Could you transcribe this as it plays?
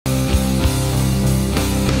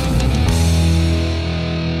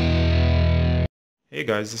Hey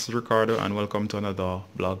guys, this is Ricardo and welcome to another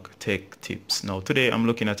blog tech tips. Now today I'm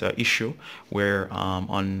looking at an issue where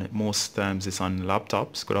on most times it's on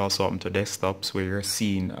laptops, could also happen to desktops, where you're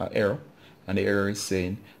seeing an error and the error is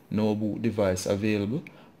saying no boot device available,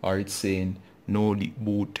 or it's saying no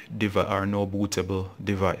boot device or no bootable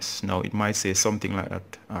device. Now it might say something like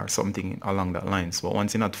that or something along that lines, but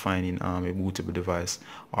once you're not finding a bootable device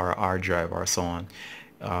or a hard drive or so on,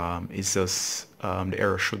 it's just the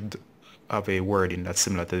error should have a wording that's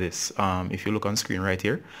similar to this. If you look on screen right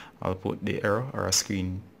here, I'll put the error or a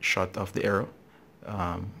screenshot of the error,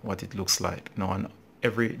 what it looks like. Now on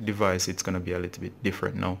every device it's going to be a little bit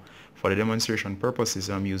different. Now for the demonstration purposes,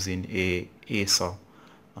 I'm using a Acer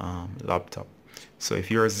laptop. So if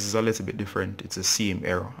yours is a little bit different, it's the same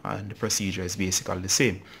error and the procedure is basically the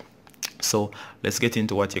same. So let's get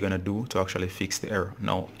into what you're going to do to actually fix the error.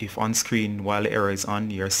 Now, if on screen while the error is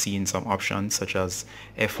on, you're seeing some options such as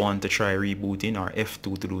F1 to try rebooting or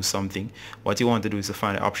F2 to do something, what you want to do is to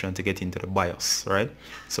find the option to get into the BIOS, right?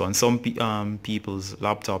 So on some people's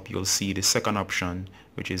laptop, you'll see the second option,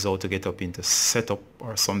 which is how to get up into setup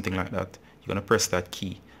or something like that. You're going to press that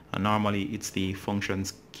key. And normally it's the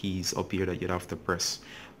functions keys up here that you'd have to press.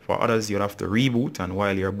 For others, you'll have to reboot, and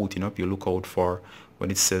while you're booting up, you look out for when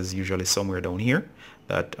it says usually somewhere down here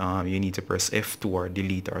that you need to press F2 or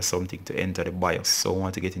delete or something to enter the BIOS. So I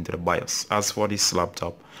want to get into the BIOS. As for this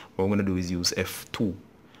laptop, what I'm going to do is use F2.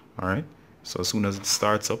 Alright, so as soon as it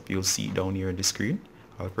starts up, you'll see it down here on the screen.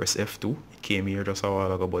 I'll press F2. It came here just a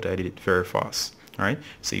while ago, but I did it very fast. Alright,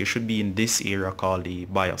 so you should be in this area called the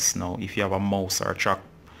BIOS. Now if you have a mouse or a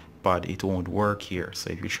trackpad, it won't work here. So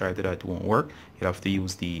if you try to that, it won't work. You have to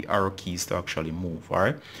use the arrow keys to actually move.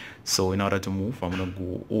 Alright, so in order to move, I'm going to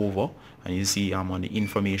go over, and you see I'm on the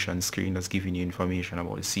information screen that's giving you information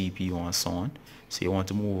about the CPU and so on. So you want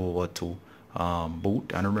to move over to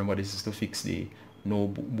boot, and remember this is to fix the no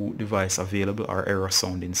boot device available or error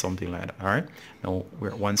sounding, something like that. Alright, now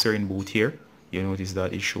once you're in boot here, you notice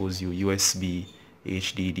that it shows you USB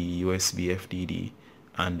HDD, USB FDD,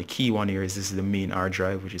 and the key one here is this is the main hard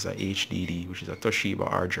drive, which is a HDD, which is a Toshiba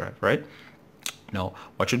hard drive, right? Now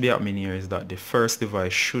what should be happening here is that the first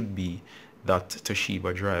device should be that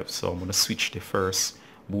Toshiba drive. So I'm going to switch the first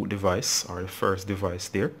boot device or the first device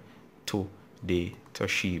there to the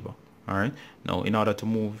Toshiba. Alright, now in order to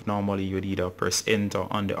move, normally you'd either press enter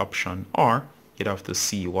on the option, or you'd have to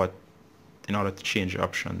see what, in order to change the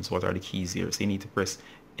options, what are the keys here. So you need to press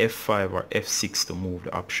F5 or F6 to move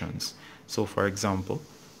the options. So for example,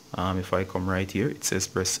 if I come right here, it says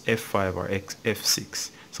press F5 or F6.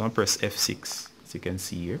 So I'm going to press F6, as you can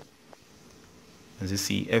see here. As you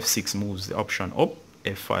see, F6 moves the option up,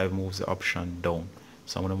 F5 moves the option down.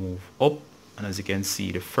 So I'm going to move up, and as you can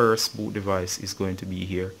see, the first boot device is going to be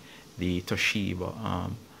here, the Toshiba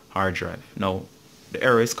hard drive. Now, the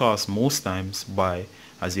error is caused most times by,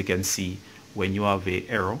 as you can see, when you have a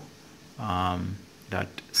error that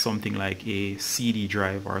something like a CD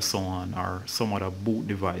drive or so on, or some other boot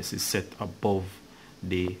device is set above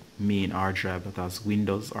the main hard drive that has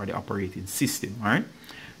Windows or the operating system. Alright,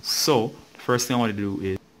 so the first thing I want to do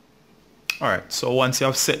is, alright, so once you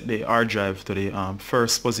have set the hard drive to the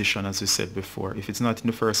first position, as we said before, if it's not in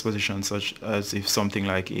the first position, such as if something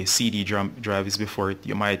like a CD drive is before it,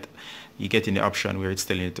 you get in the option where it's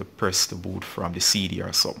telling you to press the boot from the CD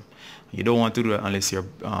or something. You don't want to do that unless you're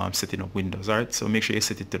setting up Windows. Alright, so make sure you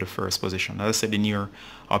set it to the first position. As I said, in your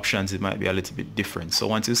options it might be a little bit different. So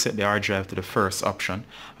once you set the hard drive to the first option,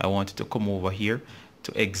 I want you to come over here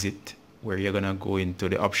to exit, where you're gonna go into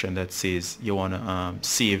the option that says you want to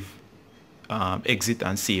save, exit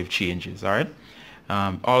and save changes. Alright,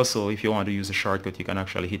 also if you want to use a shortcut, you can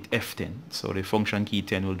actually hit F10. So the function key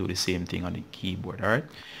 10 will do the same thing on the keyboard. Alright,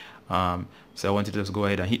 so I want you to just go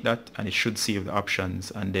ahead and hit that, and it should save the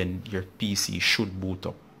options, and then your PC should boot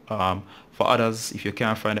up. For others, if you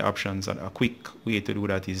can't find the options, a quick way to do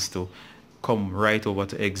that is to come right over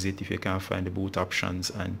to exit if you can't find the boot options,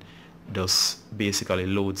 and just basically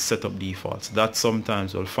load setup defaults. That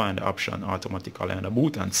sometimes will find the option automatically on the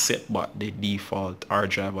boot and set back the default hard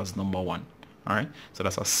drive as #1. Alright, so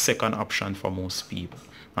that's a second option for most people.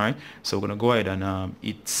 Alright, so we're going to go ahead and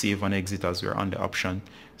hit save and exit as we're on the option.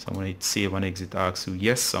 So I'm going to hit save and exit, ask you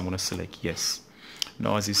yes, so I'm going to select yes.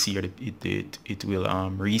 Now as you see here, it will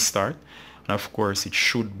restart, and of course it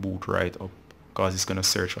should boot right up, because it's going to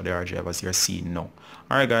search for the hard drive as you're seeing now.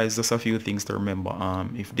 Alright guys, just a few things to remember.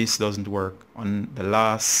 If this doesn't work, on the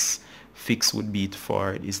last fix would be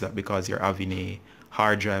for it is that because you're having a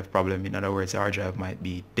hard drive problem. In other words, the hard drive might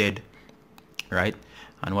be dead, right?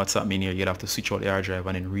 And what's happening here, you'd have to switch out the hard drive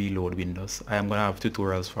and then reload Windows. I am going to have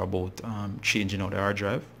tutorials for about changing out the hard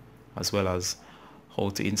drive, as well as how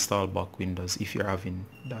to install back Windows if you're having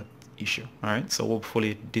that issue. Alright, so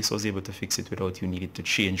hopefully this was able to fix it without you needing to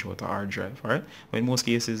change out a hard drive. Alright, but in most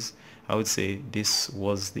cases I would say this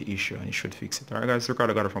was the issue and it should fix it. Alright guys,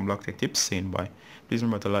 Ricardo got it from Block Tech Tips saying bye. Please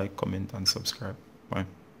remember to like, comment and subscribe. Bye.